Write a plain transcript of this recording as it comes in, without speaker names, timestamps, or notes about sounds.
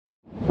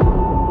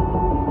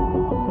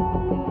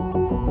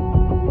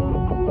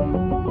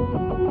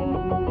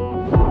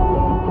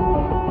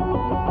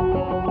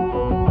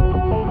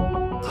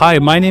Hi,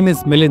 my name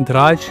is Milind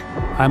Raj.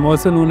 I'm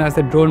also known as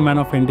the Drone Man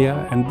of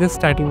India, and this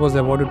title was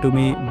awarded to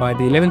me by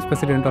the 11th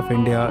President of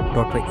India,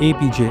 Dr.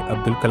 APJ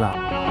Abdul Kalam.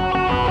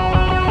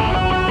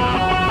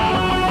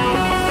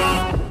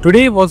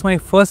 Today was my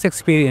first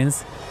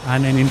experience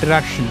and an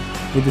interaction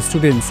with the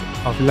students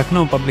of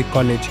Lucknow Public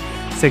College,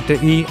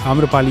 Sector E,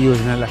 Amrapali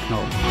Yojna,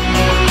 Lucknow.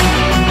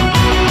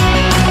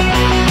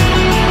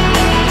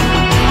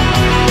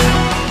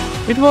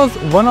 It was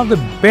one of the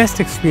best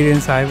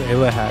experiences I've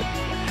ever had.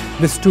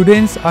 The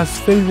students are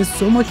filled with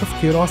so much of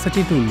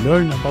curiosity to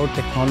learn about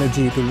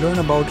technology, to learn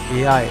about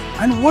AI.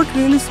 And what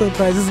really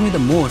surprises me the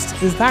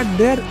most is that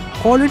they're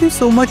already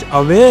so much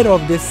aware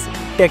of this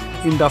tech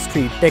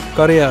industry, tech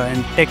career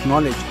and tech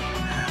knowledge.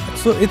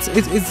 So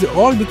it's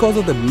all because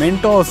of the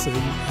mentors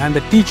and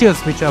the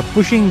teachers which are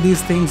pushing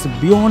these things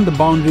beyond the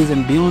boundaries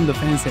and beyond the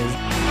fences.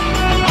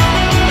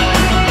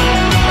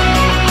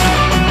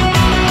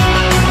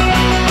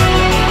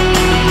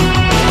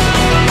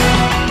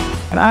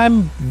 And I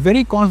am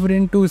very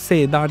confident to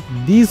say that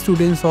these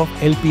students of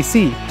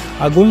LPC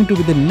are going to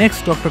be the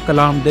next Dr.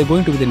 Kalam, they're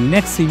going to be the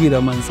next CV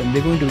Ramans, and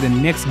they're going to be the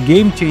next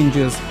game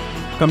changers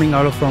coming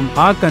out from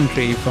our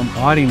country, from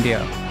our India.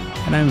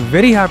 And I'm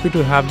very happy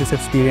to have this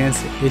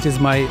experience. It is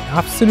my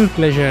absolute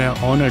pleasure and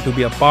honor to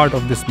be a part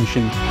of this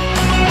mission.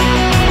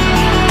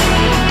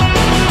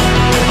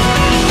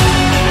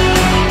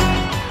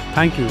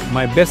 Thank you.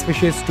 My best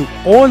wishes to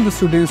all the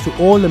students, to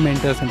all the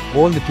mentors and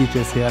all the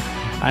teachers here.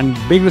 And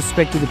big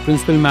respect to the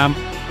principal ma'am,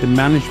 the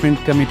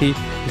management committee,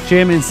 the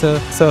chairman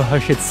sir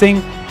Harshit Singh,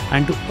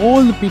 and to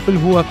all the people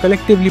who are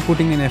collectively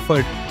putting in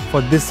effort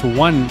for this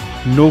one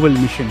noble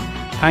mission.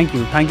 Thank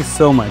you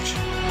so much.